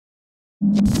Good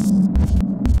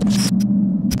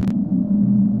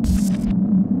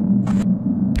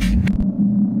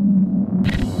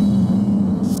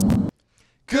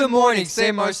morning,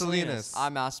 St. Marcellinus.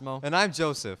 I'm Massimo. And I'm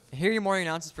Joseph. Here are your morning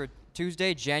announcements for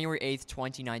Tuesday, January 8th,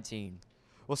 2019.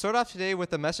 We'll start off today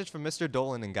with a message from Mr.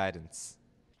 Dolan in guidance.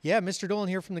 Yeah, Mr. Dolan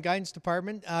here from the Guidance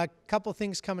Department. A couple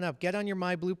things coming up. Get on your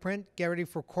My Blueprint. Get ready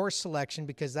for course selection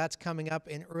because that's coming up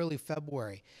in early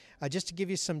February. Just to give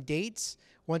you some dates,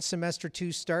 once semester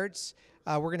 2 starts,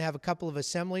 we're going to have a couple of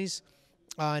assemblies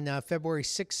on February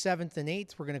 6th, 7th, and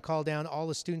 8th. We're going to call down all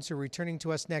the students who are returning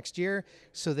to us next year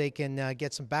so they can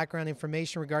get some background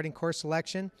information regarding course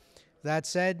selection. That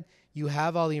said, you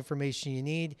have all the information you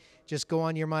need. Just go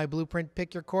on your My Blueprint,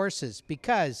 pick your courses,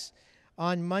 because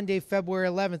on Monday, February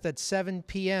 11th at 7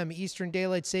 p.m. Eastern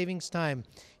Daylight Savings Time,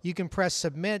 you can press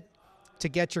Submit to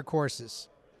get your courses.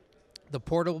 The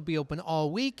portal will be open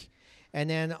all week. And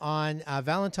then on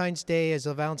Valentine's Day, as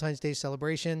a Valentine's Day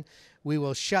celebration, we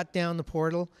will shut down the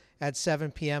portal at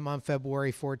 7 p.m. on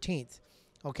February 14th.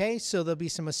 Okay, so there'll be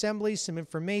some assemblies, some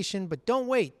information, but don't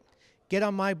wait. Get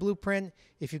on My Blueprint.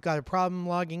 If you've got a problem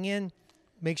logging in,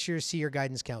 make sure to see your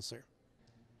guidance counselor.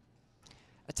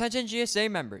 Attention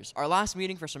GSA members, our last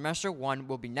meeting for semester 1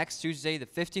 will be next Tuesday, the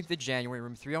 15th of January,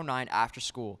 room 309 after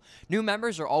school. New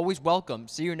members are always welcome.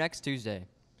 See you next Tuesday.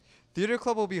 Theater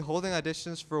Club will be holding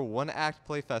auditions for One Act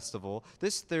Play Festival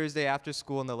this Thursday after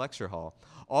school in the lecture hall.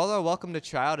 All are welcome to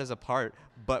try out as a part,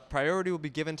 but priority will be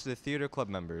given to the Theater Club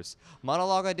members.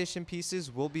 Monologue audition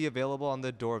pieces will be available on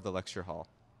the door of the lecture hall.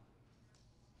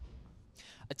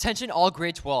 Attention all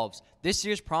grade 12s. This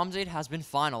year's prom date has been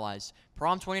finalized.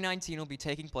 Prom 2019 will be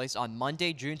taking place on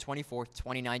Monday, June 24th,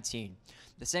 2019.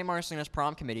 The St. Marcellinus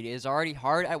Prom Committee is already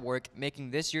hard at work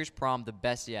making this year's prom the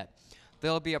best yet.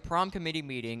 There will be a prom committee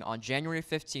meeting on January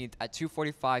 15th at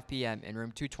 2:45 p.m. in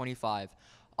room 225.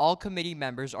 All committee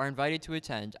members are invited to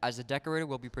attend as the decorator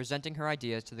will be presenting her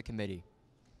ideas to the committee.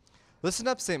 Listen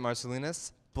up, St.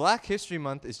 Marcellinus. Black History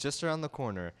Month is just around the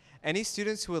corner. Any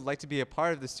students who would like to be a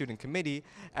part of the student committee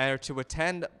or to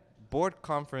attend board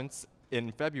conference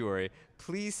in February,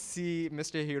 please see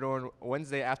Mr. Hiro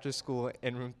Wednesday after school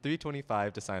in room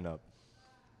 325 to sign up.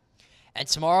 And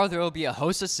tomorrow there will be a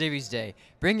host of Civies Day.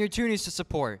 Bring your toonies to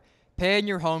support. Pay in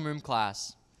your homeroom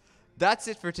class. That's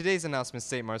it for today's announcement,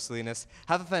 St. Marcellinus.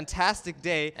 Have a fantastic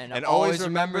day, And always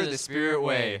remember the Spirit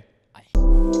Way.